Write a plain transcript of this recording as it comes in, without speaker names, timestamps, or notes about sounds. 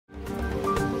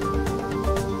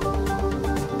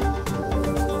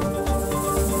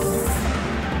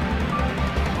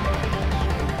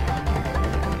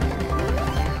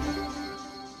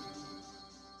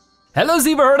Hello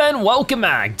Zebra Herd and welcome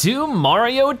back to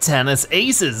Mario Tennis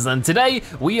Aces. And today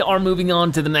we are moving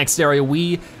on to the next area.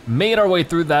 We made our way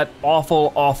through that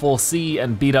awful sea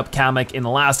and beat up Kamek in the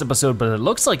last episode, but it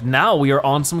looks like now we are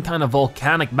on some kind of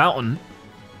volcanic mountain.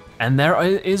 And there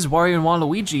is Wario and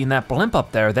Waluigi in that blimp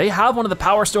up there. They have one of the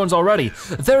power stones already.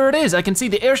 There it is, I can see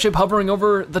the airship hovering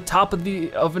over the top of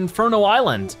Inferno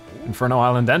Island. Inferno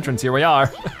Island entrance, here we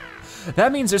are.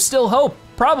 That means there's still hope,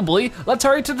 probably. Let's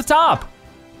hurry to the top.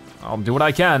 I'll do what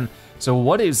I can. So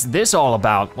what is this all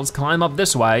about? Let's climb up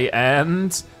this way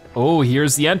and, oh,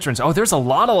 here's the entrance. Oh, there's a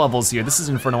lot of levels here. This is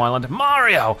Inferno Island.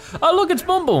 Mario! Oh, look, it's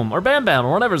Boom Boom, or Bam Bam,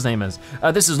 or whatever his name is.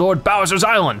 This is Lord Bowser's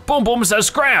Island. Boom Boom says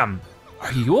scram.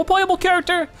 Are you a playable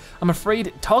character? I'm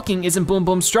afraid talking isn't Boom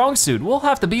Boom's strong suit. We'll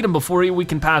have to beat him before we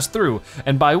can pass through.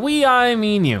 And by we, I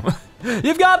mean you.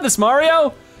 You've got this,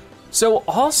 Mario. So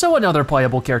also another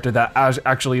playable character that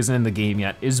actually isn't in the game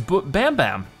yet is Bam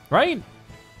Bam, right?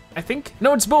 I think,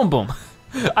 no, it's Boom Boom.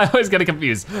 I always get it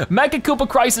confused. Mecha Koopa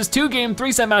Crisis 2-game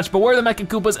 3-set match, beware the Mecha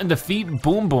Koopas and defeat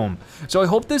Boom Boom. So I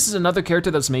hope this is another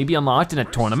character that's maybe unlocked in a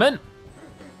tournament.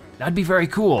 That'd be very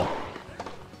cool.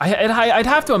 I'd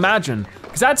have to imagine,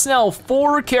 because that's now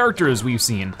 4 characters we've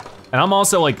seen. And I'm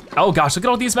also like, oh gosh, look at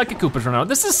all these Mecha Koopas right now.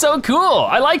 This is so cool,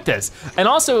 I like this. And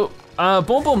also,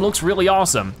 Boom Boom looks really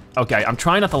awesome. Okay, I'm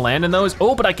trying not to land in those.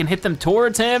 Oh, but I can hit them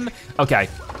towards him. Okay,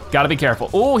 gotta be careful.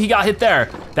 Oh, he got hit there.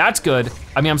 That's good.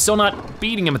 I mean, I'm still not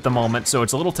beating him at the moment, so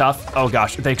it's a little tough. Oh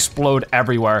gosh, they explode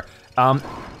everywhere.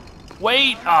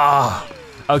 Wait,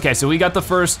 Okay, so we got the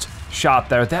first shot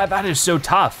there. That is so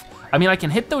tough. I mean, I can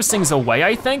hit those things away,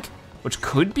 I think, which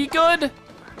could be good,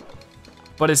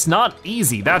 but it's not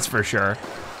easy, that's for sure.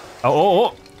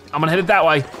 Oh, I'm gonna hit it that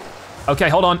way. Okay,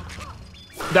 hold on.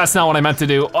 That's not what I meant to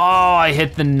do. Oh, I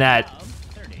hit the net.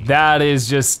 That is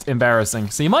just embarrassing.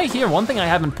 So you might hear, one thing I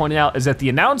haven't pointed out is that the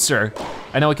announcer,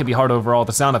 I know it can be hard over all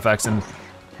the sound effects and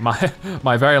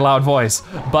my very loud voice,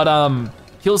 but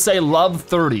he'll say love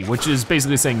 30, which is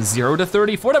basically saying 0 to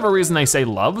 30. For whatever reason, they say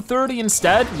love 30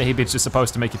 instead. Maybe it's just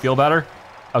supposed to make you feel better.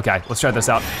 Okay, let's try this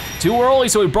out. Too early,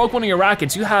 so we broke one of your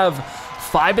rackets. You have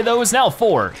 5 of those, now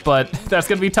 4, but that's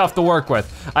gonna be tough to work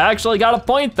with. I actually got a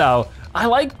point though. I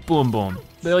like Boom Boom.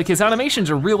 Like, his animations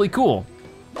are really cool.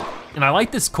 And I like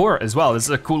this court as well. This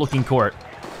is a cool looking court.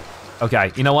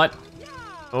 Okay, you know what?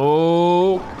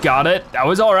 Oh, got it. That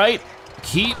was all right.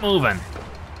 Keep moving.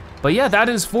 But yeah, that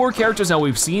is 4 characters now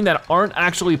we've seen that aren't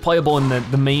actually playable in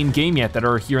the main game yet that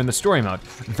are here in the story mode.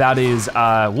 That is,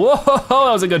 whoa, that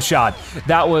was a good shot.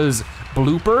 That was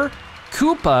Blooper,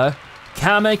 Koopa,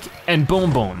 Kamek, and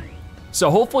Boom Boom. So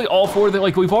hopefully all 4 of them,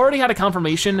 like we've already had a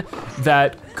confirmation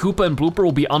that Koopa and Blooper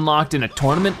will be unlocked in a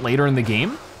tournament later in the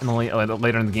game,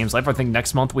 later in the game's life. I think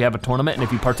next month we have a tournament, and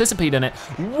if you participate in it,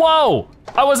 whoa!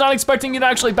 I was not expecting you to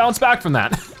actually bounce back from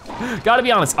that. Gotta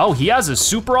be honest. Oh, he has his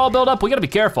super all built up. We gotta be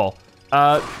careful.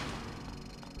 Bop.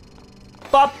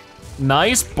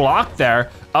 Nice block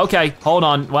there. Okay, hold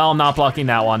on. Well, I'm not blocking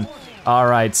that one. All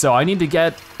right, so I need to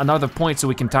get another point so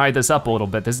we can tie this up a little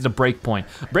bit. This is the break point.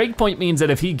 Break point means that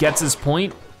if he gets his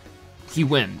point, he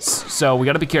wins. So we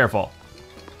gotta be careful.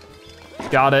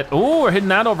 Got it. Oh, we're hitting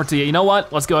that over to you. You know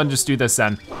what? Let's go ahead and just do this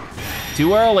then.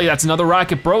 Too early, that's another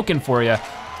racket broken for you.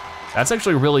 That's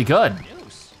actually really good.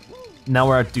 Now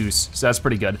we're at deuce, so that's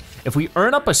pretty good. If we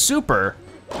earn up a super,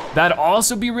 that'd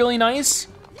also be really nice.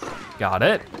 Got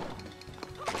it.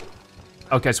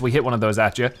 Okay, so we hit one of those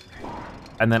at you.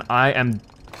 And then I am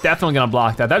definitely gonna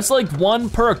block that. That's like 1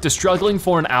 perk to struggling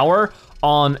for an hour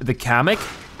on the Kamek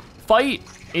fight,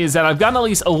 is that I've gotten at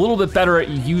least a little bit better at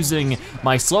using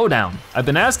my slowdown. I've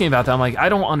been asking about that, I'm like, I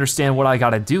don't understand what I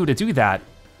gotta do to do that.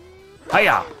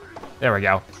 Hiya, there we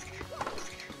go.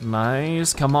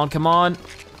 Nice, come on, come on.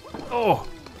 Oh,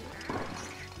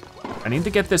 I need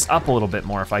to get this up a little bit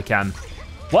more if I can.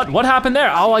 What happened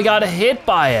there? Oh, I got hit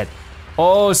by it.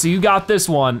 Oh, so you got this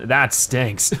one. That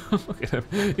stinks. Look at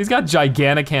him. He's got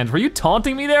gigantic hands. Were you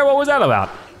taunting me there? What was that about?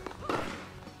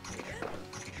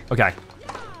 Okay,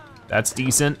 that's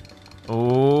decent.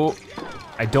 Oh,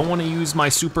 I don't wanna use my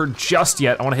super just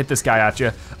yet. I wanna hit this guy at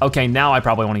you. Okay, now I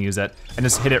probably wanna use it and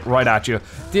just hit it right at you.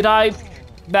 Did I?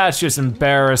 That's just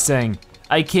embarrassing.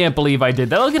 I can't believe I did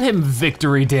that. Look at him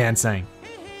victory dancing.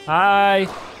 Hi,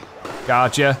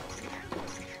 gotcha.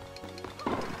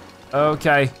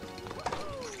 Okay.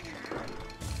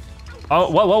 Oh,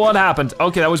 what happened?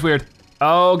 Okay, that was weird.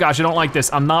 Oh gosh, I don't like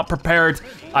this. I'm not prepared.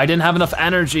 I didn't have enough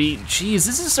energy. Jeez,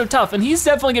 this is so tough. And he's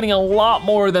definitely getting a lot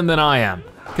more than I am.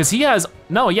 Cause he has,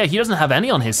 no, yeah, he doesn't have any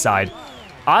on his side.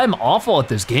 I'm awful at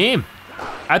this game.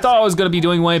 I thought I was gonna be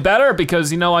doing way better because,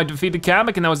 you know, I defeated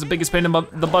Kamek and that was the biggest pain in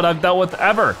the butt I've dealt with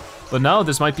ever. But no,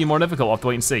 this might be more difficult, we'll have to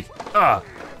wait and see.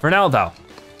 For now though,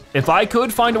 if I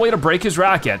could find a way to break his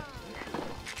racket.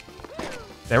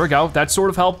 There we go, that sort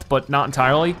of helped, but not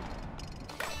entirely.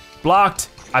 Blocked.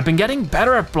 I've been getting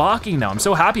better at blocking now. I'm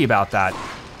so happy about that.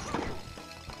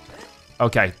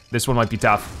 Okay, this one might be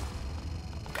tough.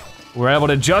 We're able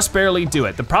to just barely do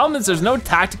it. The problem is there's no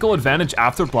tactical advantage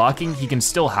after blocking. He can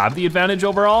still have the advantage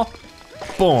overall.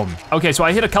 Boom. Okay, so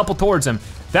I hit a couple towards him.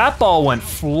 That ball went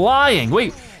flying.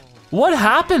 Wait, what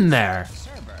happened there?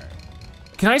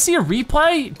 Can I see a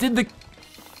replay?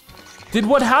 Did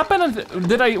what happened?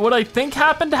 What I think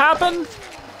happened happen?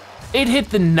 It hit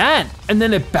the net and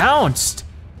then it bounced.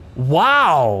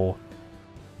 Wow.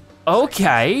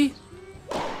 Okay.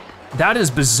 That is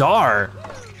bizarre.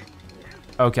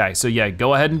 Okay, so yeah,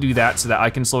 go ahead and do that so that I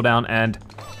can slow down and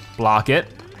block it.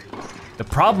 The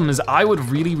problem is I would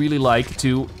really, really like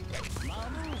to,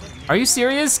 are you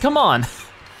serious? Come on.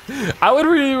 I would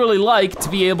really, really like to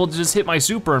be able to just hit my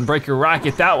super and break your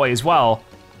racket that way as well.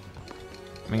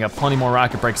 We got plenty more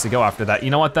racket breaks to go after that. You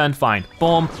know what then, fine,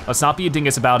 boom. Let's not be a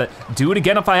dingus about it. Do it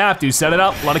again if I have to, set it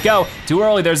up, let it go. Too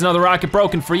early, there's another racket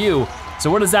broken for you. So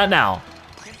what is that now?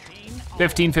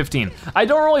 15-15. I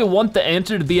don't really want the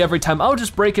answer to be every time, oh,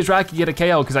 just break his racket, get a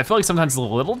KO, because I feel like sometimes it's a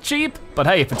little cheap, but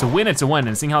hey, if it's a win, it's a win.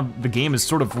 And seeing how the game has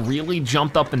sort of really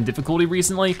jumped up in difficulty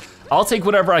recently, I'll take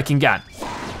whatever I can get.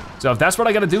 So if that's what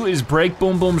I gotta do is break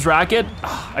Boom Boom's racket,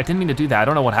 I didn't mean to do that. I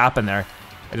don't know what happened there.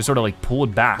 I just sort of like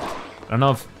pulled back. I don't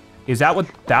know if, is that what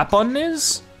that button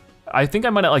is? I think I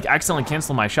might have like accidentally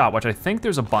canceled my shot, which I think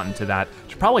there's a button to that.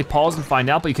 Should probably pause and find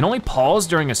out, but you can only pause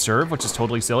during a serve, which is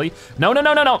totally silly. No, no,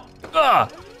 no, no, no.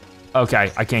 Ugh.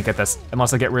 Okay, I can't get this.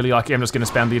 Unless I get really lucky, I'm just gonna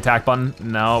spam the attack button.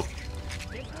 No.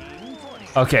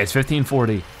 Okay, it's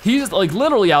 15-40. He's like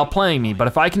literally outplaying me, but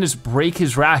if I can just break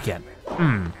his racket,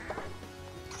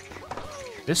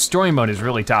 This story mode is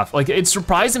really tough. Like, it's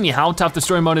surprising me how tough the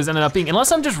story mode has ended up being,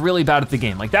 unless I'm just really bad at the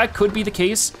game. Like, that could be the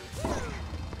case.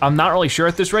 I'm not really sure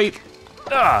at this rate.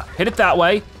 Hit it that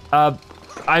way.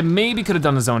 I maybe could have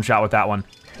done the zone shot with that one.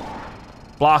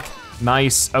 Block,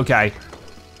 nice, okay.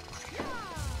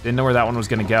 Didn't know where that one was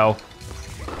gonna go.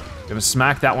 Gonna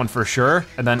smack that one for sure,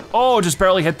 and then, oh, just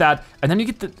barely hit that, and then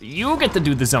you get to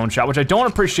do the zone shot, which I don't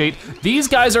appreciate. These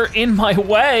guys are in my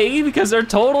way because they're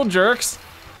total jerks.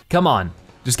 Come on,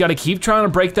 just gotta keep trying to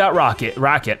break that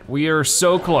racket. We are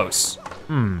so close.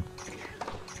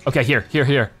 Okay,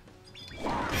 here.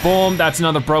 Boom, that's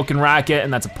another broken racket,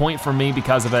 and that's a point for me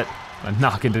because of it. I'm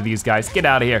not into these guys, get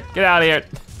out of here, get out of here.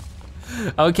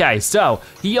 Okay, so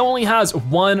he only has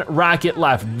one racket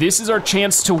left. This is our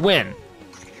chance to win.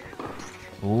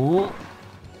 Ooh.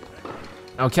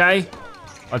 Okay,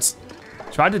 let's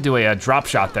try to do a drop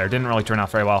shot there. Didn't really turn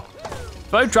out very well. I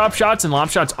feel like drop shots and lob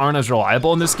shots aren't as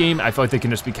reliable in this game. I feel like they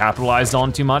can just be capitalized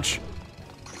on too much.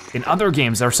 In other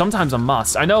games, they're sometimes a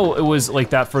must. I know it was like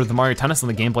that for the Mario Tennis and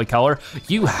the Game Boy Color.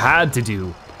 You just had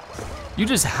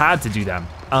to do them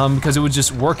because it would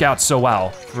just work out so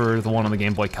well for the one on the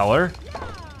Game Boy Color.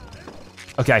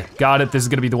 Okay, got it, this is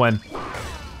gonna be the win.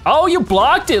 Oh, you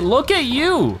blocked it, look at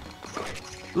you.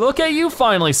 Look at you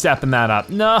finally stepping that up.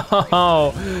 No,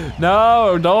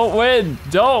 no, don't win,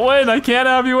 I can't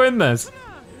have you win this.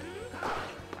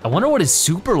 I wonder what his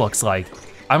super looks like.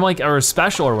 I'm like, or a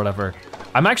special or whatever.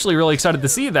 I'm actually really excited to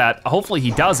see that. Hopefully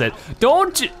he does it.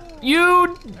 Don't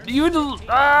you,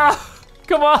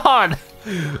 come on.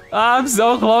 I'm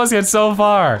so close yet so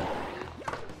far.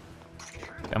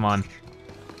 Come on.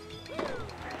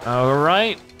 All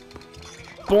right.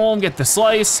 Boom, get the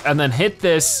slice, and then hit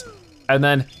this, and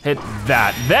then hit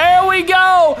that. There we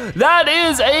go! That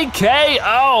is a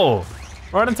KO!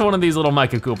 Run into one of these little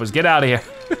Mecha Koopas, get out of here.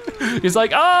 He's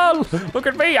like, oh, look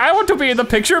at me, I want to be in the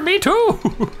picture, me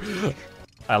too.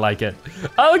 I like it.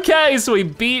 Okay, so we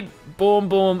beat Boom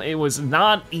Boom. It was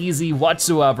not easy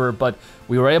whatsoever, but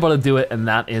we were able to do it, and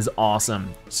that is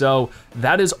awesome. So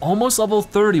that is almost level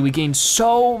 30. We gained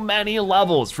so many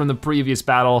levels from the previous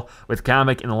battle with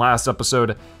Kamek in the last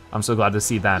episode. I'm so glad to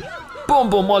see that. Boom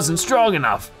Boom wasn't strong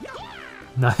enough.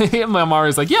 My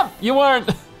Mario's like, yep, you weren't.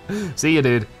 See you,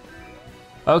 dude.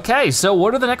 Okay, so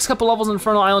what are the next couple levels in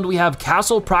Inferno Island? We have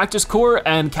Castle Practice Court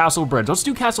and Castle Bridge. Let's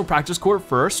do Castle Practice Court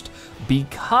first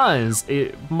because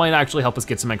it might actually help us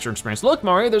get some extra experience. Look,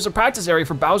 Mario, there's a practice area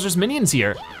for Bowser's minions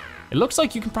here. It looks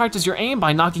like you can practice your aim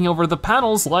by knocking over the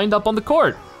panels lined up on the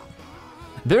court.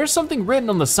 There's something written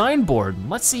on the signboard.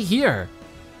 Let's see here.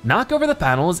 Knock over the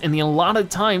panels in the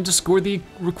allotted time to score the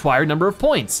required number of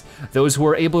points. Those who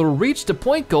are able to reach the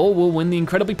point goal will win the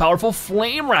incredibly powerful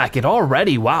flame racket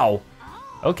already, wow.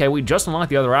 Okay, we just unlocked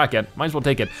the other racket, might as well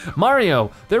take it.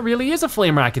 Mario, there really is a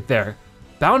flame racket there,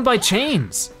 bound by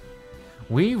chains.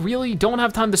 We really don't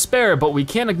have time to spare, but we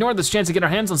can't ignore this chance to get our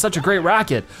hands on such a great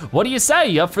racket. What do you say,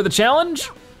 you up for the challenge?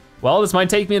 Well, this might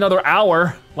take me another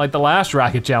hour, like the last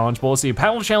racket challenge, but we'll see.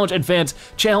 Panel challenge, advance,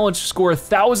 challenge, score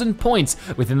 1,000 points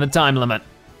within the time limit.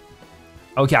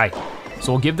 Okay,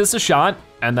 so we'll give this a shot,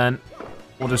 and then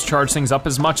we'll just charge things up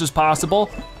as much as possible,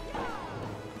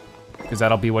 because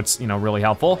that'll be what's, you know, really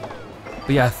helpful. But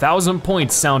yeah, 1,000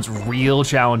 points sounds real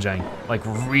challenging, like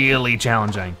really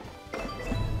challenging.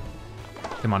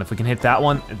 Come on, if we can hit that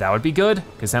one, that would be good,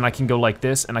 because then I can go like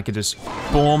this, and I could just,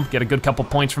 boom, get a good couple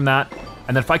points from that.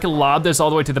 And then if I can lob this all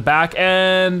the way to the back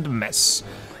and miss.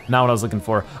 Not what I was looking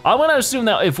for. I wanna assume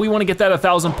that if we wanna get that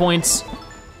 1,000 points,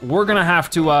 we're gonna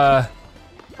have to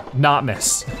not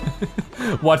miss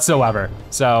whatsoever.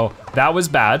 So that was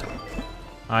bad.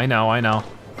 I know.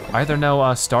 Why are there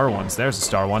no star ones? There's a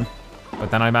star one,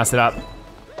 but then I messed it up.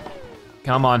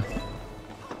 Come on.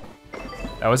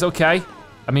 That was okay.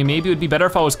 I mean, maybe it would be better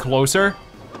if I was closer.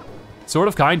 Sort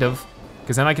of, kind of,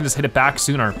 because then I can just hit it back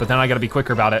sooner, but then I gotta be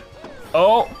quicker about it.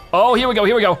 Oh, here we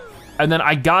go. And then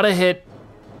I gotta hit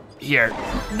here.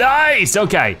 Nice,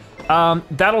 okay.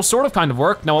 That'll sort of kind of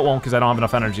work. No, it won't, because I don't have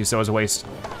enough energy, so it was a waste.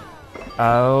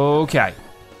 Okay.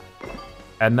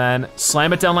 And then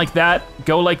slam it down like that,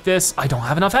 go like this. I don't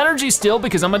have enough energy still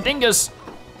because I'm a dingus.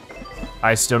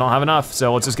 I still don't have enough,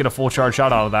 so let's just get a full charge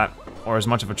shot out of that, or as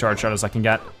much of a charge shot as I can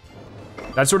get.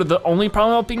 That's sort of the only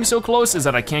problem about being so close, is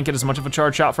that I can't get as much of a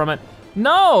charge shot from it.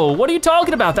 No, what are you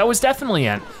talking about? That was definitely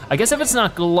it. I guess if it's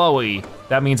not glowy,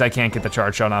 that means I can't get the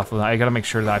charge shot off of it. I gotta make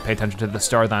sure that I pay attention to the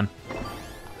star then.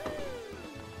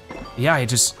 Yeah,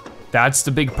 that's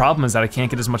the big problem, is that I can't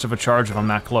get as much of a charge if I'm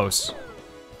that close.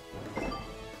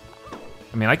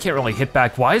 I mean, I can't really hit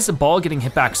back. Why is the ball getting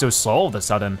hit back so slow all of a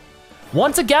sudden?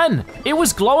 Once again, it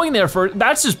was glowing there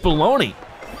that's just baloney.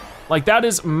 Like, that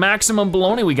is maximum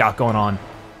baloney we got going on.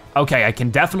 Okay, I can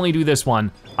definitely do this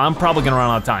one. I'm probably gonna run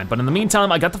out of time, but in the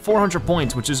meantime, I got the 400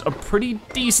 points, which is a pretty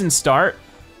decent start.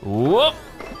 Whoop,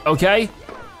 okay.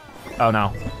 Oh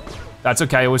no, that's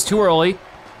okay, it was too early,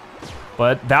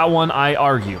 but that one I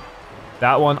argue.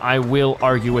 That one I will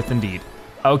argue with indeed.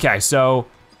 Okay, so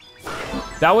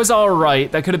that was all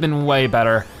right. That could have been way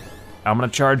better. I'm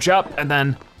gonna charge up and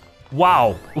then,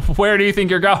 wow, where do you think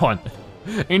you're going?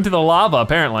 Into the lava,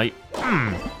 apparently.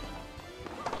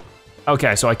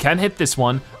 Okay, so I can hit this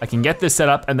one. I can get this set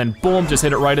up and then boom, just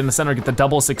hit it right in the center. Get the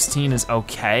double 16 is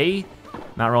okay.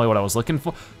 Not really what I was looking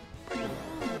for.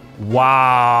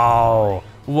 Wow,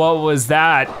 what was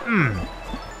that?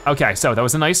 Okay, so that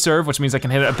was a nice serve, which means I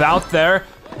can hit it about there.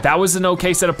 That was an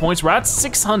okay set of points. We're at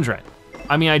 600.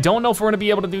 I mean, I don't know if we're gonna be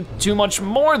able to do too much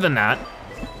more than that,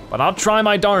 but I'll try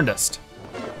my darndest.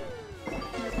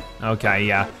 Okay,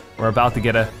 yeah, we're about to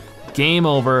get a game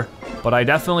over, but I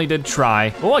definitely did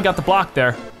try. Oh, I got the block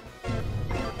there.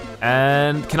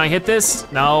 And can I hit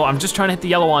this? No, I'm just trying to hit the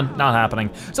yellow one, not happening.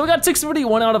 So we got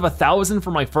 631 out of 1,000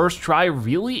 for my first try,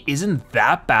 really isn't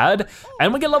that bad.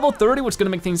 And we get level 30, which is gonna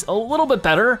make things a little bit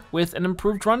better with an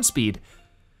improved run speed.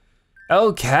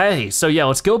 Okay, so yeah,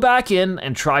 let's go back in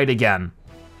and try it again,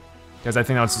 because I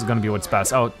think that's gonna be what's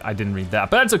best. Oh, I didn't read that,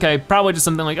 but that's okay. Probably just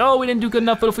something like, oh, we didn't do good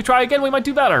enough, but if we try again, we might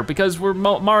do better, because we're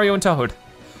Mario and Toad.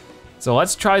 So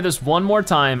let's try this one more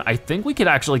time. I think we could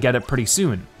actually get it pretty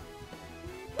soon.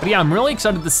 But yeah, I'm really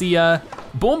excited to see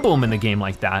Boom Boom in the game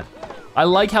like that. I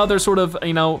like how they're sort of,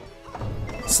 you know,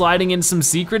 sliding in some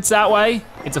secrets that way.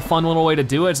 It's a fun little way to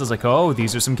do it. So it's like, oh,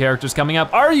 these are some characters coming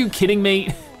up. Are you kidding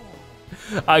me?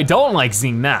 I don't like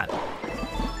seeing that.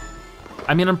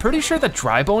 I mean, I'm pretty sure that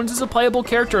Dry Bones is a playable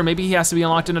character, or maybe he has to be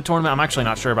unlocked in a tournament. I'm actually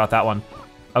not sure about that one.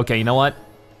 Okay, you know what?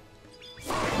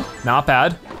 Not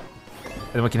bad.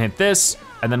 Then we can hit this,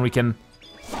 and then we can,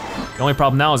 the only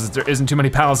problem now is that there isn't too many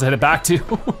panels to hit it back to.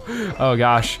 Oh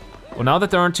gosh. Well, now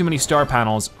that there aren't too many star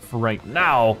panels for right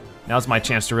now, now's my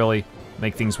chance to really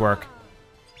make things work.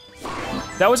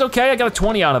 That was okay, I got a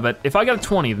 20 out of it. If I got a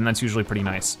 20, then that's usually pretty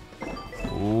nice.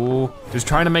 Ooh, just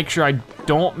trying to make sure I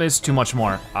don't miss too much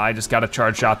more. I just gotta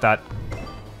charge shot that.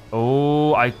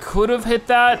 Oh, I could have hit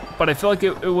that, but I feel like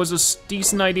it was a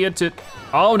decent idea to,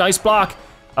 oh, nice block.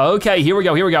 Okay, here we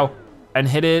go. And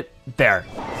hit it there,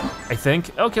 I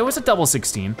think. Okay, it was a double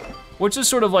 16, which is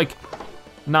sort of like,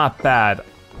 not bad.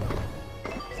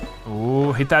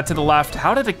 Ooh, hit that to the left.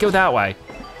 How did it go that way?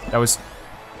 That was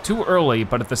too early,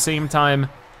 but at the same time,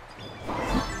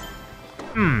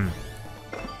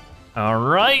 All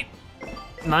right,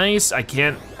 nice. I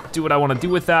can't do what I wanna do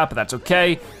with that, but that's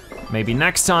okay. Maybe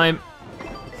next time.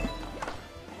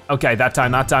 Okay, that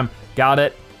time, got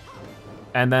it.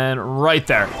 And then right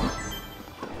there.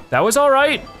 That was all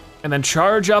right. And then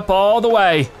charge up all the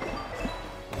way.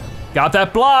 Got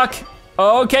that block.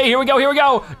 Okay, here we go, here we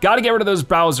go. Gotta get rid of those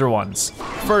Bowser ones,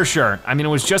 for sure. I mean, it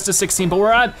was just a 16, but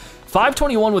we're at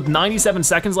 521 with 97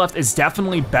 seconds left is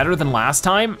definitely better than last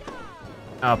time.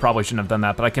 Probably shouldn't have done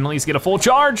that, but I can at least get a full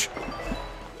charge.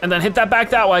 And then hit that back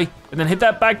that way, and then hit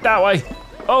that back that way.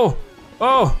 Oh,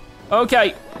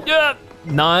 okay, yeah.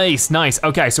 Nice, nice.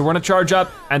 Okay, so we're gonna charge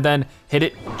up and then hit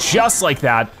it just like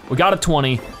that. We got a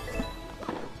 20.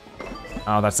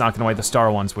 Oh, that's not gonna weigh the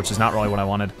star ones, which is not really what I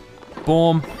wanted.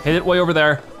 Boom, hit it way over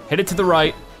there, hit it to the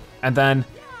right, and then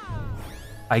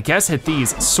I guess hit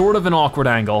these, sort of an awkward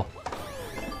angle.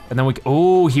 And then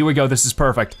oh, here we go, this is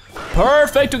perfect.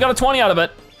 Perfect, we got a 20 out of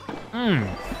it.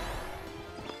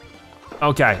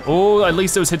 Okay, oh, at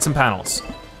least those hit some panels.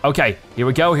 Okay, here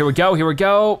we go, here we go, here we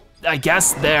go. I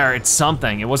guess there, it's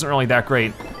something. It wasn't really that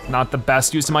great. Not the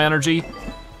best use of my energy.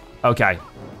 Okay,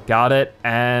 got it,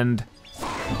 and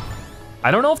I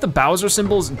don't know if the Bowser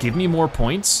symbols give me more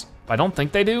points. I don't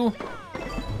think they do.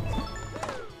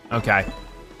 Okay,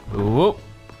 ooh.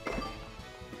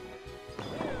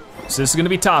 So this is gonna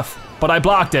be tough, but I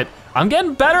blocked it. I'm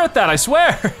getting better at that, I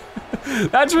swear.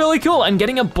 That's really cool, and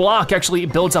getting a block actually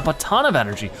builds up a ton of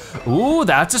energy. Ooh,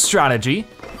 that's a strategy.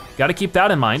 Gotta keep that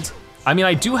in mind. I mean,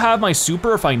 I do have my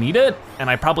super if I need it, and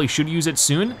I probably should use it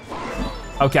soon.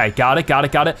 Okay, got it, got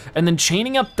it, got it. And then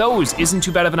chaining up those isn't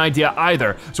too bad of an idea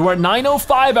either. So we're at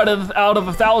 905 out of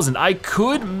 1,000. I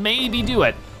could maybe do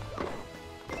it.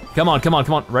 Come on, come on,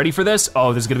 come on. Ready for this?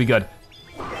 Oh, this is gonna be good.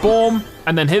 Boom,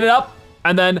 and then hit it up,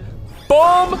 and then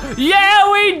boom.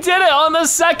 Yeah, we did it on the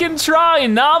second try,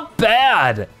 not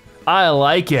bad. I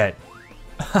like it.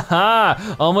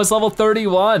 Haha, almost level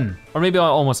 31. Or maybe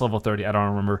almost level 30, I don't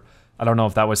remember. I don't know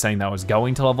if that was saying that was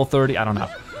going to level 30, I don't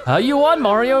know. You won,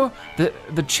 Mario.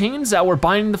 The chains that were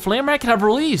binding the flame racket have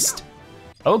released.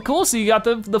 Oh, cool, so you got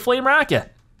the flame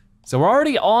racket. So we're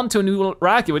already on to a new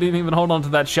racket. We didn't even hold on to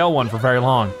that shell one for very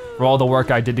long, for all the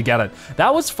work I did to get it.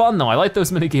 That was fun though, I like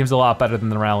those mini games a lot better than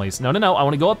the rallies. No, I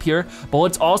wanna go up here, but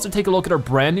let's also take a look at our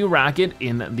brand new racket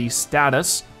in the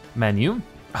status menu.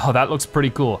 Oh, that looks pretty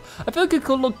cool. I feel like it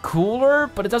could look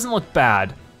cooler, but it doesn't look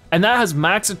bad. And that has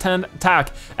max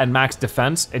attack and max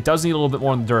defense. It does need a little bit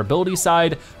more on the durability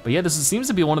side, but yeah, this seems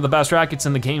to be one of the best rackets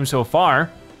in the game so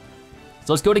far.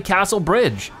 So let's go to Castle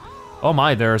Bridge. Oh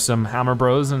my, there are some Hammer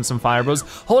Bros and some Fire Bros.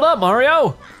 Hold up,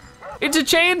 Mario! It's a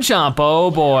chain chomp,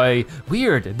 oh boy.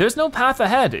 Weird, there's no path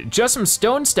ahead, just some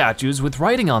stone statues with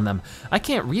writing on them. I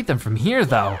can't read them from here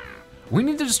though. We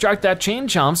need to distract that chain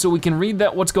chomp so we can read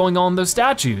what's going on in those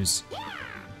statues.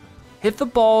 Hit the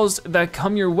balls that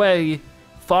come your way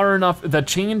far enough that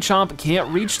Chain Chomp can't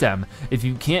reach them. If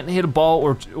you can't hit a ball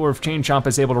or if Chain Chomp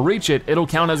is able to reach it, it'll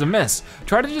count as a miss.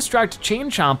 Try to distract Chain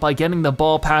Chomp by getting the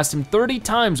ball past him 30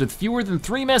 times with fewer than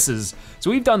 3 misses.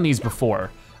 So we've done these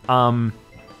before. But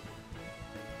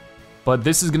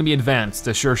this is gonna be advanced,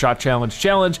 the Sure Shot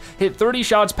Challenge. Hit 30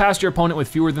 shots past your opponent with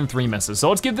fewer than 3 misses. So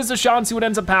let's give this a shot and see what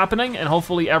ends up happening, and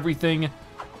hopefully everything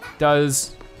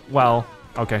does well.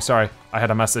 Okay, sorry, I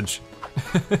had a message.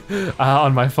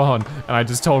 On my phone, and I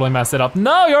just totally messed it up.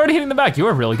 No, you're already hitting the back. You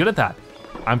were really good at that.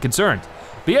 I'm concerned.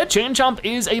 But yeah, Chain Chomp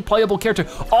is a playable character.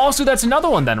 Also, that's another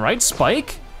one then, right?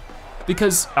 Spike?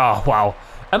 Because, oh, wow.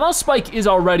 Unless Spike is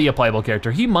already a playable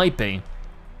character, he might be.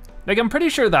 Like, I'm pretty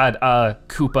sure that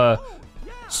Koopa,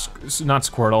 not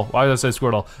Squirtle, why did I say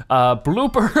Squirtle?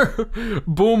 Blooper,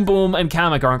 Boom Boom, and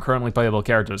Kamek aren't currently playable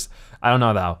characters. I don't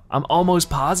know though. I'm almost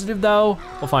positive though.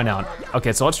 We'll find out.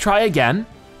 Okay, so let's try again.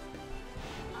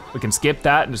 We can skip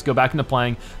that and just go back into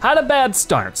playing. Had a bad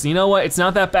start, so you know what? It's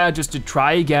not that bad just to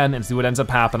try again and see what ends up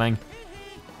happening.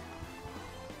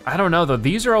 I don't know though,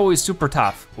 these are always super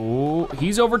tough. Ooh,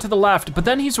 he's over to the left, but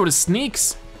then he sort of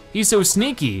sneaks. He's so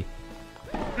sneaky.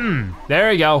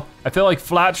 There you go. I feel like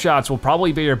flat shots will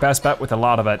probably be your best bet with a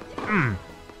lot of it.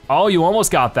 Oh, you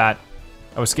almost got that.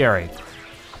 That was scary.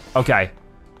 Okay,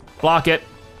 block it.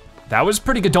 That was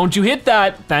pretty good, don't you hit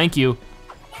that. Thank you.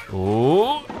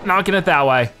 Ooh, knocking it that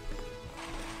way.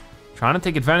 Trying to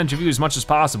take advantage of you as much as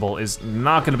possible is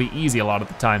not gonna be easy a lot of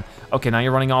the time. Okay, now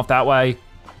you're running off that way.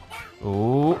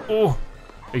 Ooh, ooh. Are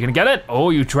you gonna get it?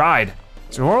 Oh, you tried.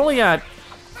 So we're only at,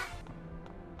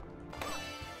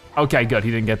 okay, good, he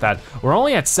didn't get that. We're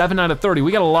only at 7 out of 30.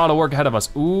 We got a lot of work ahead of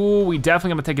us. Ooh, we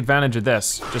definitely gonna take advantage of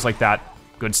this, just like that.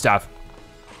 Good stuff.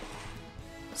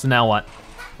 So now what?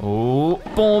 Ooh,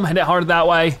 boom, hit it hard that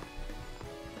way.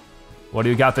 What do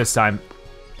you got this time?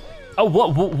 Oh,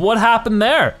 what happened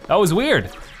there? That was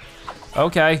weird.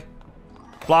 Okay,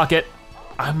 block it.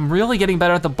 I'm really getting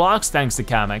better at the blocks thanks to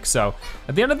Kamek, so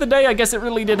at the end of the day, I guess it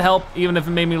really did help, even if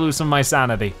it made me lose some of my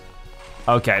sanity.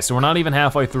 Okay, so we're not even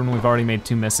halfway through and we've already made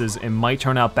 2 misses. It might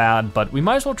turn out bad, but we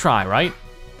might as well try, right?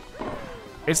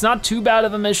 It's not too bad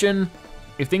of a mission.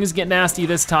 If things get nasty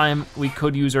this time, we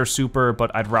could use our super,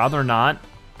 but I'd rather not.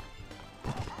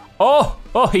 Oh,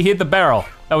 he hit the barrel.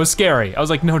 That was scary. I was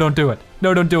like, no, don't do it.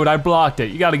 No, don't do it, I blocked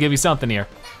it. You gotta give me something here.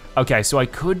 Okay, so I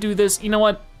could do this. You know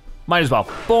what? Might as well.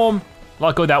 Boom.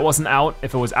 Luckily that wasn't out.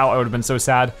 If it was out, I would've been so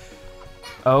sad.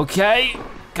 Okay,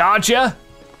 gotcha.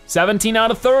 17 out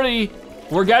of 30.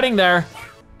 We're getting there.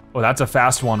 Oh, that's a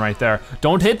fast one right there.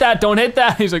 Don't hit that, don't hit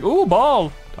that. He's like, ooh,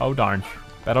 ball. Oh, darn.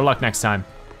 Better luck next time.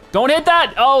 Don't hit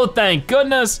that! Oh, thank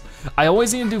goodness. I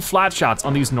always need to do flat shots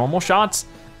on these normal shots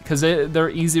because they're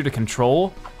easier to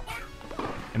control,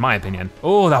 in my opinion.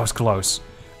 Oh, that was close.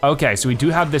 Okay, so we do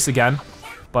have this again,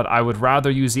 but I would rather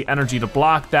use the energy to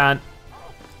block that.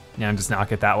 Yeah, and just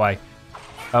knock it that way.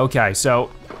 Okay,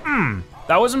 so,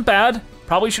 that wasn't bad.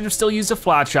 Probably should have still used a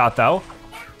flat shot though.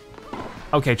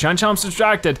 Okay, Chun Chomp's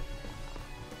distracted.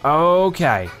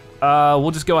 Okay,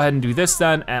 we'll just go ahead and do this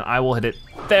then, and I will hit it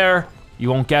there. You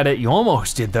won't get it. You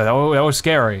almost did though. Oh, that was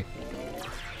scary.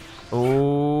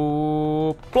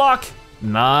 Oh, block.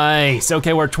 Nice.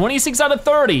 Okay, we're 26 out of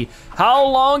 30. How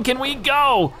long can we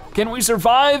go? Can we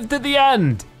survive to the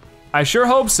end? I sure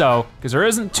hope so, because there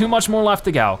isn't too much more left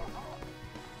to go.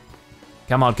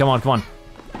 Come on, come on, come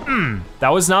on. That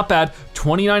was not bad.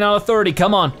 29 out of 30.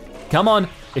 Come on, come on.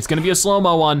 It's gonna be a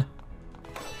slow-mo one.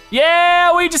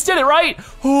 Yeah, we just did it, right?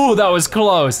 Ooh, that was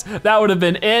close. That would have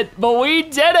been it, but we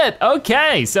did it.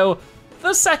 Okay, so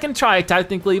the second try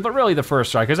technically, but really the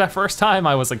first try, because that first time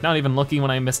I was like not even looking when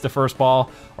I missed the first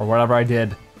ball or whatever I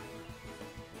did.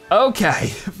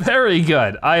 Okay, very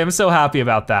good. I am so happy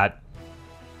about that.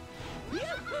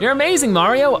 You're amazing,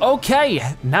 Mario.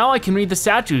 Okay, now I can read the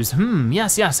statues.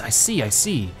 Yes, I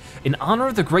see. In honor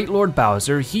of the great Lord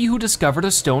Bowser, he who discovered a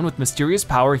stone with mysterious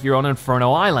power here on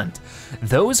Inferno Island.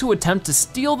 Those who attempt to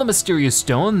steal the mysterious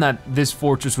stone that this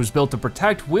fortress was built to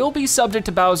protect will be subject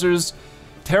to Bowser's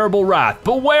terrible wrath.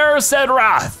 Beware said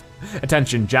wrath!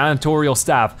 Attention, janitorial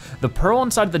staff. The pearl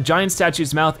inside the giant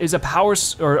statue's mouth is a power,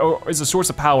 or is a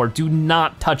source of power. Do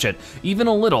not touch it, even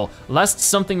a little, lest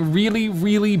something really,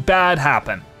 really bad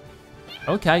happen.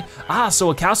 Okay, so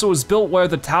a castle was built where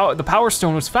the power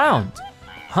stone was found.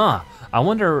 Huh, I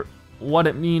wonder what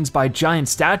it means by giant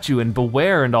statue and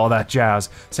beware and all that jazz.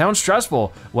 Sounds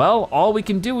stressful. Well, all we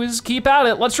can do is keep at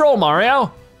it. Let's roll,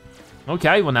 Mario.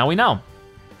 Okay, well now we know.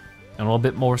 And a little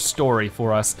bit more story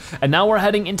for us. And now we're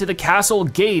heading into the castle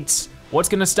gates. What's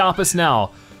gonna stop us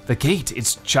now? The gate,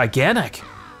 it's gigantic.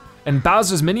 And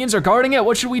Bowser's minions are guarding it.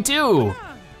 What should we do?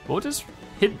 We'll just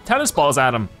hit tennis balls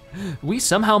at them. We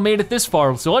somehow made it this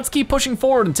far, so let's keep pushing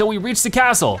forward until we reach the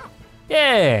castle.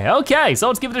 Yeah, okay, so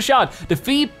let's give it a shot.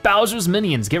 Defeat Bowser's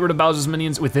minions, get rid of Bowser's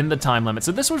minions within the time limit.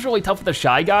 So this was really tough with the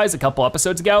Shy Guys a couple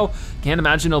episodes ago. Can't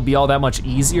imagine it'll be all that much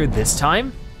easier this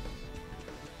time.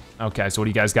 Okay, so what do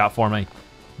you guys got for me?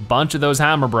 Bunch of those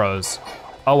hammer bros.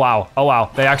 Oh wow,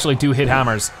 they actually do hit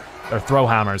hammers, or throw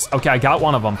hammers. Okay, I got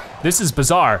one of them. This is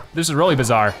bizarre, this is really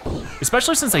bizarre.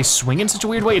 Especially since they swing in such a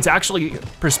weird way, it's actually,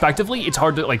 perspectively, it's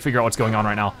hard to like figure out what's going on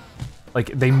right now. Like,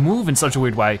 they move in such a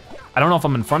weird way. I don't know if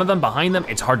I'm in front of them, behind them,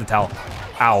 it's hard to tell.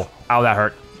 Ow, that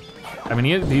hurt. I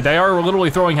mean, they are literally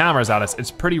throwing hammers at us. It's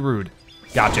pretty rude.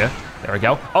 Gotcha, there we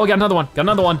go. Oh, got another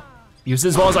one. Use it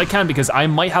as well as I can because I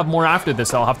might have more after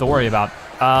this I'll have to worry about.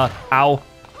 Ow,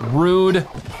 rude.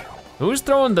 Who's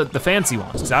throwing the fancy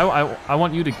ones? 'Cause I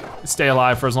want you to stay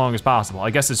alive for as long as possible.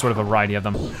 I guess it's sort of a variety of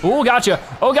them. Ooh, gotcha.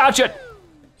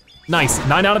 Nice,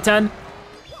 9 out of 10.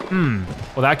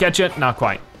 Will that get you? Not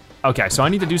quite. Okay, so I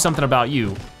need to do something about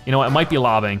you. You know what, it might be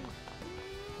lobbing.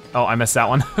 Oh, I missed that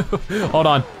one. Hold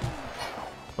on.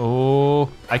 Oh,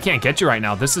 I can't get you right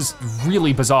now. This is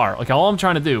really bizarre. Like, all I'm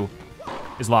trying to do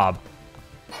is lob.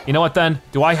 You know what then?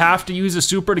 Do I have to use a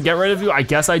super to get rid of you? I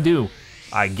guess I do.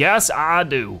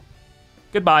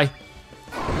 Goodbye.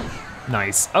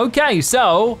 Nice. Okay,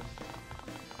 so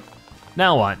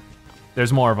now what?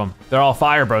 There's more of them. They're all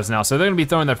fire bros now, so they're gonna be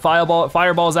throwing their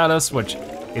fireballs at us, which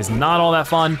is not all that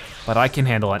fun, but I can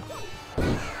handle it.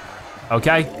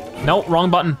 Okay, nope, wrong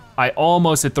button. I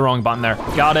almost hit the wrong button there.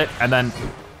 Got it, and then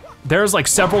there's like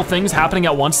several things happening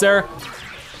at once there.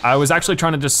 I was actually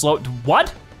trying to just slow,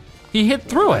 what? He hit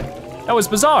through it. That was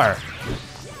bizarre.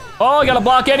 Oh, I got a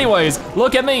block anyways.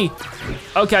 Look at me.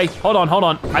 Okay, hold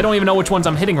on. I don't even know which ones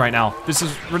I'm hitting right now. This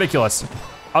is ridiculous.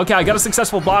 Okay, I got a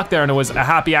successful block there and it was a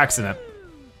happy accident.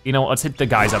 You know what, let's hit the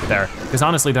guys up there, because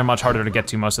honestly, they're much harder to get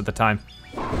to most of the time.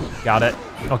 Got it.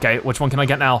 Okay, which one can I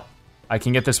get now? I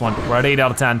can get this one. We're at 8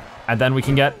 out of 10, and then we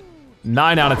can get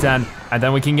 9 out of 10, and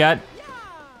then we can get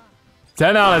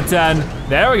 10 out of 10.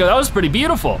 There we go, that was pretty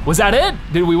beautiful. Was that it?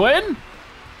 Did we win?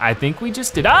 I think we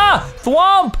just did,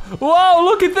 thwomp! Whoa,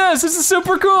 look at this is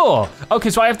super cool.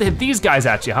 Okay, so I have to hit these guys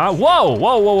at you, huh? Whoa,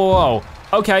 whoa, whoa, whoa, whoa.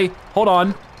 Okay, hold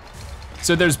on.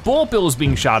 So there's bullet bills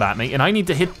being shot at me and I need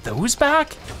to hit those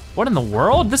back? What in the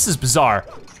world? This is bizarre.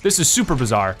 This is super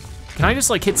bizarre. Can I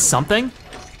just like hit something?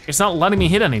 It's not letting me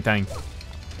hit anything.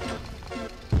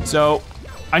 So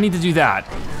I need to do that.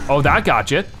 Oh, that got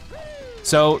you.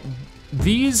 So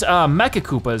these Mecha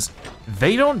Koopas,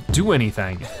 they don't do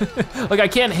anything. Like I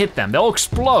can't hit them, they'll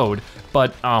explode,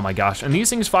 but oh my gosh. And these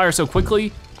things fire so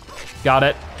quickly. Got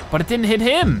it, but it didn't hit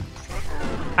him.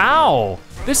 Ow,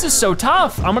 this is so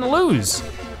tough, I'm gonna lose.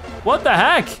 What the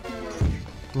heck?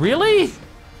 Really?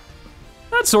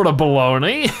 That's sort of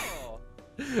baloney.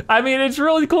 I mean, it's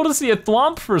really cool to see a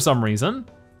thwomp for some reason.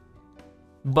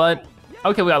 But,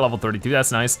 okay, we got level 32,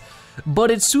 that's nice. But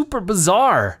it's super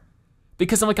bizarre.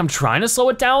 Because I'm trying to slow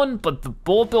it down, but the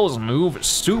bullet bills move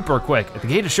super quick. The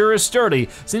gate sure is sturdy.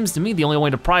 Seems to me the only way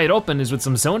to pry it open is with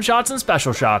some zone shots and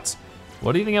special shots.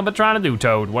 What do you think I've been trying to do,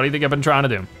 Toad? What do you think I've been trying to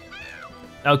do?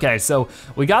 Okay, so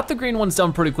we got the green ones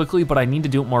done pretty quickly, but I need to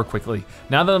do it more quickly.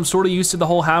 Now that I'm sort of used to the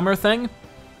whole hammer thing,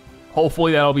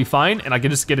 hopefully that'll be fine and I can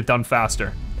just get it done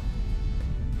faster.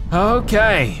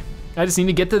 Okay, I just need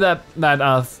to get to that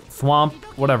thwomp,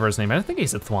 whatever his name is. I think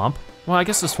he's a thwomp. Well, I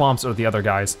guess the swamps are the other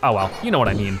guys. Oh well, you know what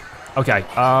I mean. Okay,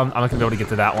 I'm not gonna be able to get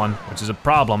to that one, which is a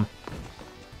problem.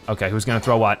 Okay, who's gonna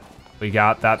throw what? We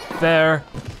got that there.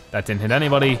 That didn't hit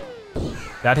anybody.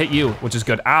 That hit you, which is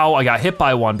good. Ow, I got hit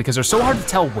by one because they're so hard to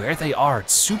tell where they are.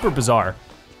 It's super bizarre.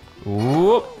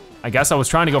 Ooh, I guess I was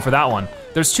trying to go for that one.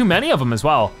 There's too many of them as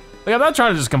well. Like, I'm not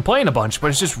trying to just complain a bunch,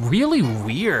 but it's just really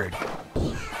weird.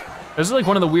 This is like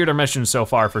one of the weirder missions so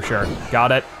far for sure.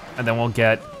 Got it, and then we'll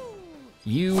get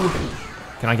you.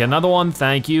 Can I get another one?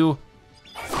 Thank you.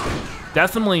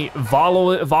 Definitely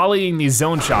volleying these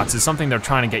zone shots is something they're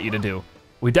trying to get you to do.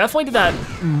 We definitely did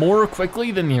that more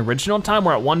quickly than the original time.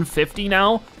 We're at 150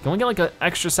 now. Can we get like an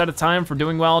extra set of time for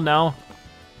doing well now?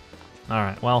 All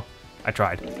right, well, I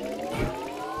tried.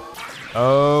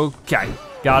 Okay,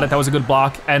 got it, that was a good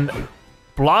block. And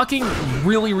blocking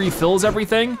really refills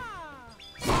everything.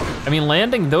 I mean,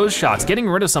 landing those shots, getting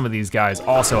rid of some of these guys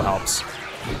also helps.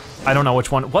 I don't know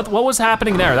which one, what was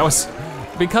happening there? That was,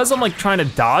 because I'm like trying to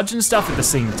dodge and stuff at the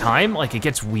same time, like it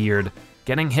gets weird.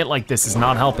 Getting hit like this is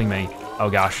not helping me. Oh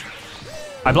gosh.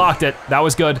 I blocked it, that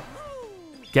was good.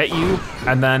 Get you,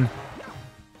 and then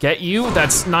get you,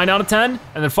 that's 9 out of 10.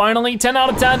 And then finally, 10 out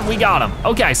of 10, we got him.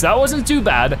 Okay, so that wasn't too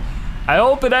bad. I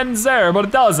hope it ends there, but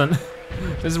it doesn't.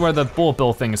 This is where the bullet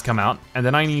bill thing has come out. And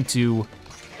then I need to,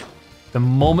 the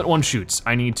moment one shoots,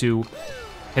 I need to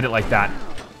hit it like that.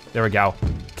 There we go.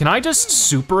 Can I just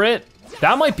super it?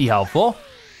 That might be helpful.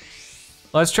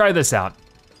 Let's try this out.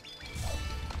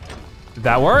 Did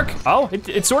that work? Oh,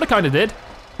 it sort of kind of did.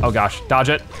 Oh gosh, dodge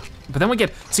it. But then we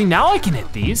get, see now I can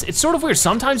hit these. It's sort of weird,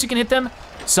 sometimes you can hit them,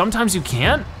 sometimes you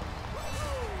can't.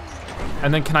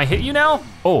 And then can I hit you now?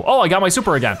 Oh, I got my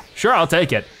super again. Sure, I'll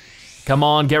take it. Come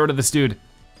on, get rid of this dude.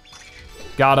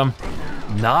 Got him.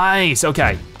 Nice,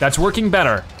 okay. That's working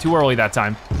better. Too early that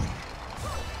time.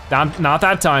 Not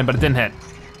that time, but it didn't hit.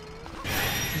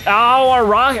 Oh, our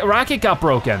racket got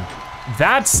broken.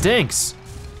 That stinks.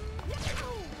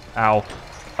 Ow.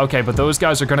 Okay, but those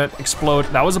guys are gonna explode.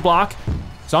 That was a block.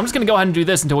 So I'm just gonna go ahead and do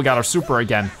this until we got our super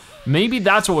again. Maybe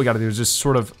that's what we gotta do, is just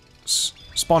sort of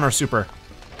spawn our super.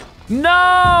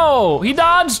 No, he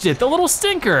dodged it, the little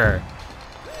stinker.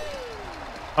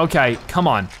 Okay, come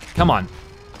on, come on.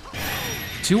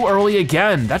 Too early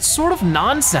again, that's sort of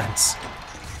nonsense.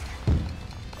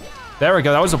 There we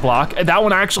go, that was a block. And that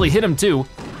one actually hit him too.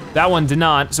 That one did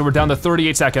not, so we're down to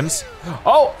 38 seconds.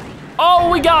 Oh,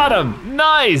 we got him,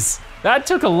 nice. That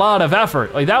took a lot of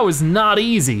effort. Like that was not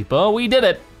easy, but we did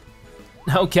it.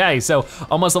 Okay, so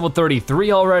almost level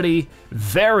 33 already.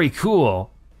 Very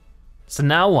cool. So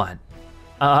now what?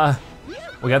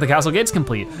 We got the castle gates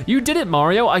complete. You did it,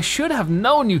 Mario. I should have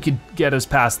known you could get us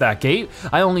past that gate.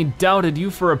 I only doubted you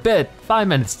for a bit. 5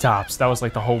 minutes tops. That was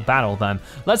like the whole battle then.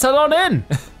 Let's head on in.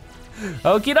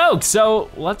 Okie doke, so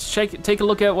let's take a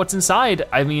look at what's inside.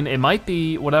 I mean, it might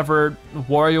be whatever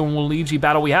Wario and Luigi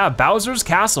battle we have. Bowser's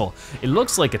Castle. It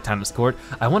looks like a tennis court.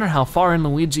 I wonder how far in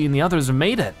Luigi and the others have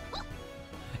made it.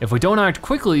 If we don't act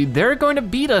quickly, they're going to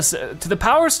beat us to the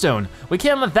Power Stone. We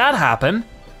can't let that happen.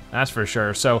 That's for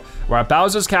sure. So we're at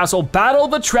Bowser's Castle. Battle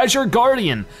the Treasure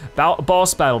Guardian.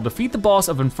 Boss battle. Defeat the boss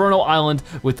of Inferno Island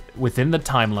within the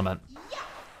time limit.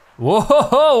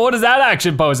 Whoa, what is that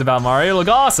action pose about, Mario? Look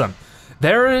awesome.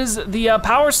 There is the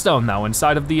Power Stone though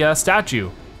inside of the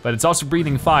statue, but it's also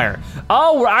breathing fire.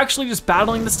 Oh, we're actually just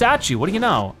battling the statue. What do you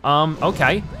know?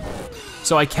 Okay.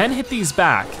 So I can hit these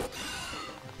back.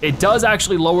 It does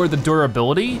actually lower the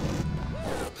durability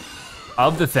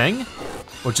of the thing,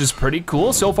 which is pretty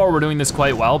cool. So far we're doing this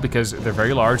quite well because they're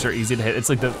very large, they're easy to hit. It's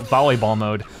like the volleyball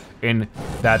mode in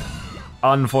that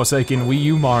unforsaken Wii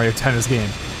U Mario Tennis game.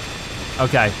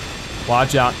 Okay,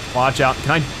 watch out, watch out.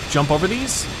 Can I jump over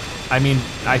these? I mean,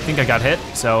 I think I got hit,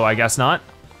 so I guess not.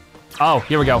 Oh,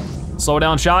 here we go. Slow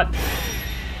down shot.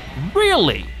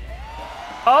 Really?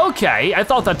 Okay, I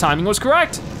thought that timing was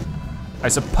correct. I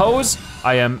suppose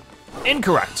I am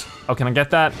incorrect. Oh, can I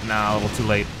get that? No, a little too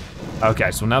late.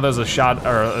 Okay, so now there's a shot,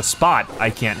 or a spot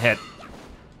I can't hit.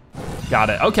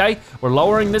 Got it, okay. We're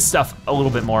lowering this stuff a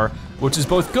little bit more, which is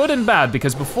both good and bad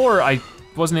because before I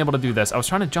wasn't able to do this. I was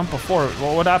trying to jump before,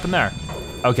 well, what happened there?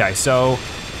 Okay, so,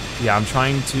 yeah, I'm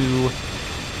trying to,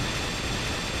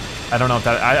 I don't know if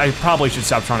that, I probably should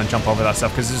stop trying to jump over that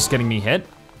stuff because it's just getting me hit.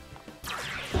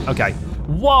 Okay,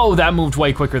 whoa, that moved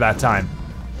way quicker that time.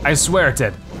 I swear it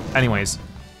did. Anyways,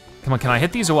 come on, can I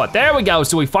hit these or what? There we go,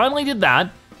 so we finally did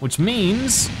that, which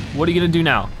means, what are you gonna do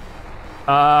now?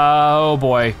 Oh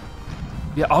boy.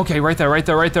 Yeah, okay, right there, right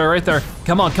there, right there, right there.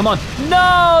 Come on, come on.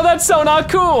 No, that's so not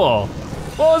cool.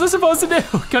 What was I supposed to do?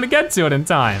 Couldn't get to it in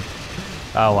time.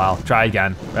 Oh wow, try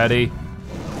again. Ready?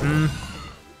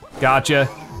 Gotcha.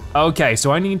 Okay,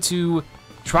 so I need to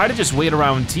try to just wait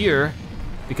around here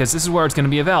because this is where it's gonna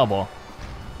be available.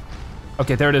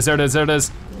 Okay, there it is, there it is, there it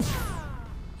is.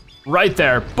 Right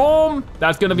there, boom.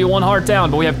 That's gonna be one heart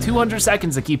down, but we have 200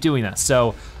 seconds to keep doing this,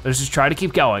 so let's just try to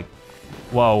keep going.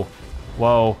 Whoa,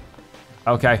 whoa.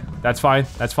 Okay, that's fine,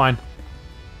 that's fine.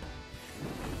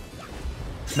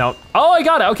 No, oh, I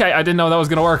got it, okay. I didn't know that was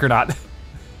gonna work or not.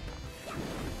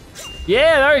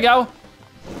 Yeah, there you go.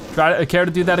 Care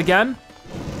to do that again?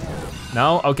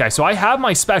 No, okay, so I have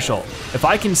my special. If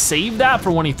I can save that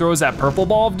for when he throws that purple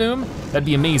ball of doom, that'd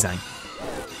be amazing.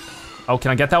 Oh,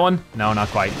 can I get that one? No, not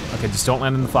quite. Okay, just don't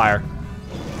land in the fire.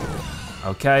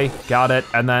 Okay, got it,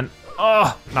 and then,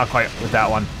 oh, not quite with that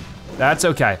one. That's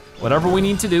okay, whatever we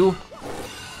need to do.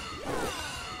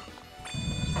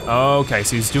 Okay,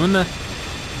 so he's doing the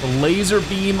laser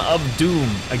beam of doom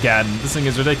again. This thing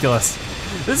is ridiculous.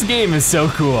 This game is so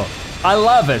cool. I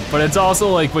love it, but it's also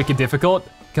like wicked difficult.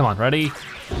 Come on, ready?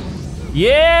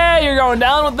 Yeah, you're going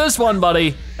down with this one,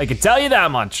 buddy. I can tell you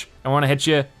that much. I wanna hit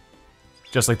you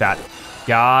just like that.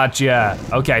 Gotcha.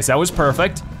 Okay, so that was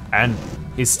perfect. And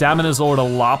his stamina's lowered a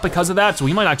lot because of that, so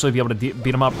we might actually be able to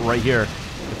beat him up right here,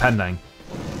 depending.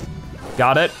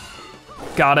 Got it,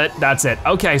 got it, that's it.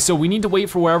 Okay, so we need to wait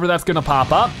for wherever that's gonna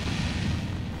pop up.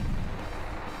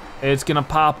 It's gonna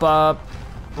pop up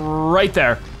right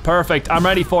there. Perfect, I'm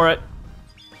ready for it.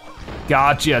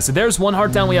 Gotcha, so there's one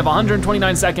heart down. We have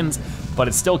 129 seconds, but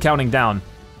it's still counting down.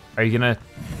 Are you gonna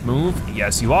move?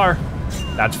 Yes, you are.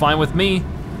 That's fine with me.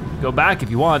 Go back if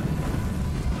you want.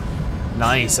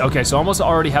 Nice, okay, so almost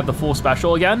already have the full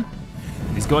special again.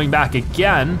 He's going back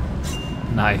again.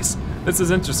 Nice, this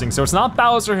is interesting. So it's not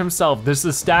Bowser himself, this is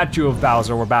the statue of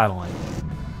Bowser we're battling.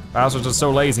 Bowser's just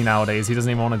so lazy nowadays, he doesn't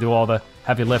even wanna do all the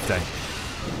heavy lifting.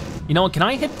 You know what, can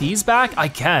I hit these back? I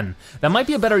can. That might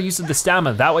be a better use of the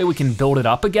stamina. That way we can build it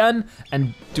up again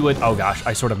and do it. Oh gosh,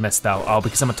 I sort of missed though. Oh,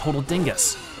 because I'm a total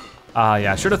dingus.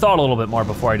 Yeah, I should have thought a little bit more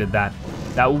before I did that.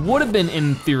 That would have been,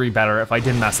 in theory, better if I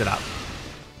didn't mess it up.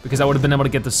 Because I would have been able to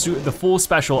get the full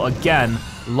special again,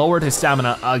 lowered his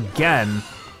stamina again,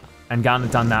 and gotten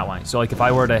it done that way. So like if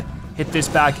I were to hit this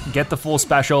back, get the full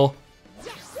special,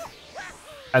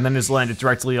 and then just land it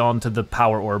directly onto the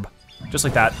power orb. Just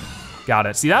like that. Got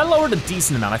it. See, that lowered a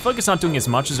decent amount. I feel like it's not doing as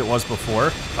much as it was before.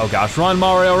 Oh gosh, run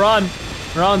Mario, run!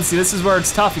 Run, see this is where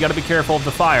it's tough. You gotta be careful of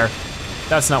the fire.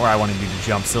 That's not where I wanted you to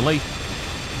jump, silly.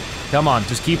 Come on,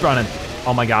 just keep running.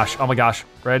 Oh my gosh, oh my gosh.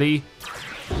 Ready?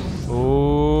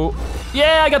 Ooh.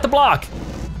 Yeah, I got the block.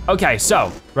 Okay,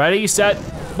 so, ready, set,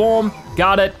 boom,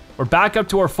 got it. We're back up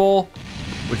to our full,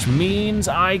 which means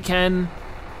I can,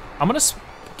 I'm gonna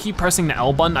keep pressing the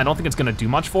L button. I don't think it's gonna do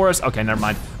much for us. Okay, never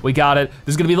mind, we got it.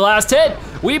 This is gonna be the last hit.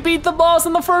 We beat the boss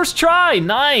on the first try,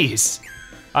 nice.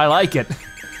 I like it.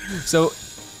 So,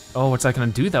 oh, what's that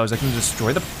gonna do though? Is that gonna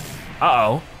destroy the,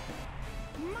 uh-oh.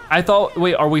 I thought,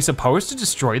 wait, are we supposed to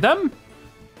destroy them?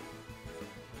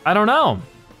 I don't know.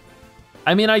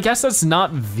 I mean, I guess that's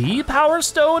not the power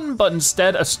stone, but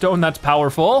instead a stone that's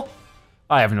powerful.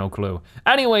 I have no clue.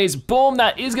 Anyways, boom,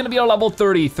 that is gonna be our level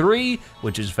 33,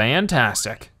 which is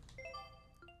fantastic.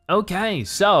 Okay,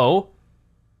 so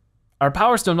our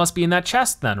power stone must be in that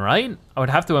chest then, right? I would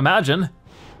have to imagine.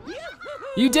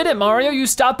 You did it, Mario, you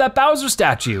stopped that Bowser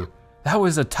statue. That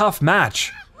was a tough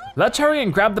match. Let's hurry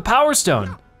and grab the power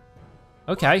stone.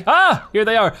 Okay, ah, here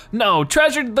they are. No,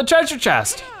 the treasure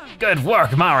chest. Good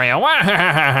work, Mario.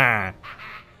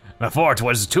 The fort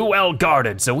was too well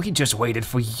guarded, so we just waited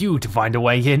for you to find a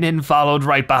way in and followed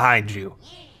right behind you.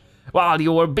 While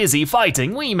you were busy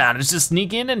fighting, we managed to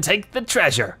sneak in and take the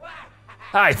treasure.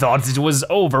 I thought it was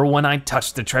over when I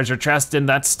touched the treasure chest and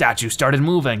that statue started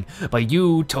moving, but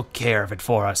you took care of it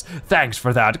for us. Thanks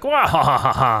for that.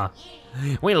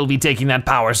 We'll be taking that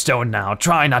power stone now.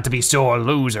 Try not to be sore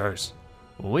losers.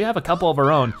 We have a couple of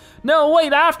our own. No,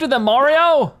 wait, after them,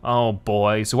 Mario! Oh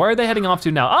boy, so where are they heading off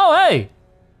to now? Oh, hey!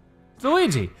 It's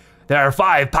Luigi. There are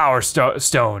 5 power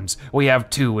stones. We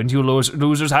have 2 and you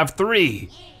losers have 3.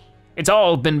 It's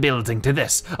all been building to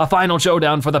this, a final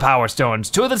showdown for the power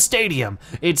stones, to the stadium.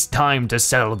 It's time to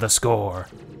settle the score.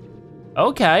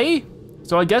 Okay,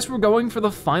 so I guess we're going for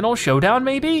the final showdown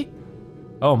maybe?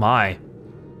 Oh my.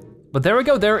 But there we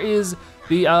go, there is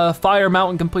the fire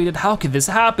mountain completed. How could this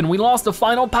happen? We lost the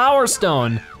final power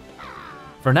stone.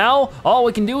 For now, all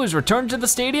we can do is return to the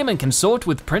stadium and consult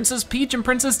with Princess Peach and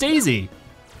Princess Daisy.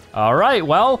 All right,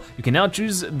 well, you can now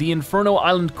choose the Inferno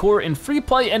Island core in free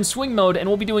play and swing mode, and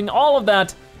we'll be doing all of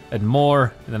that and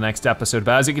more in the next episode.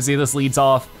 But as you can see, this leads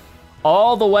off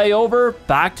all the way over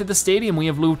back to the stadium. We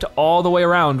have looped all the way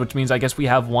around, which means I guess we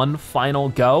have one final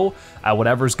go at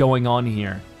whatever's going on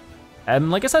here.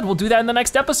 And like I said, we'll do that in the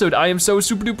next episode. I am so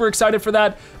super duper excited for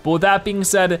that. But with that being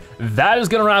said, that is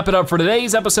gonna wrap it up for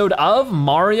today's episode of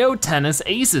Mario Tennis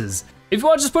Aces. If you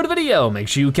watch this part of the video, make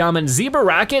sure you comment Zebra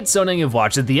Racket so now you've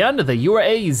watched at the end that you are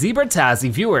a Zebra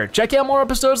Tazzy viewer. Check out more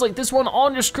episodes like this one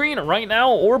on your screen right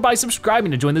now or by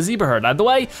subscribing to join the Zebra Herd. Either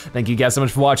way, thank you guys so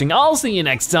much for watching. I'll see you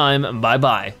next time, bye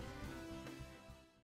bye.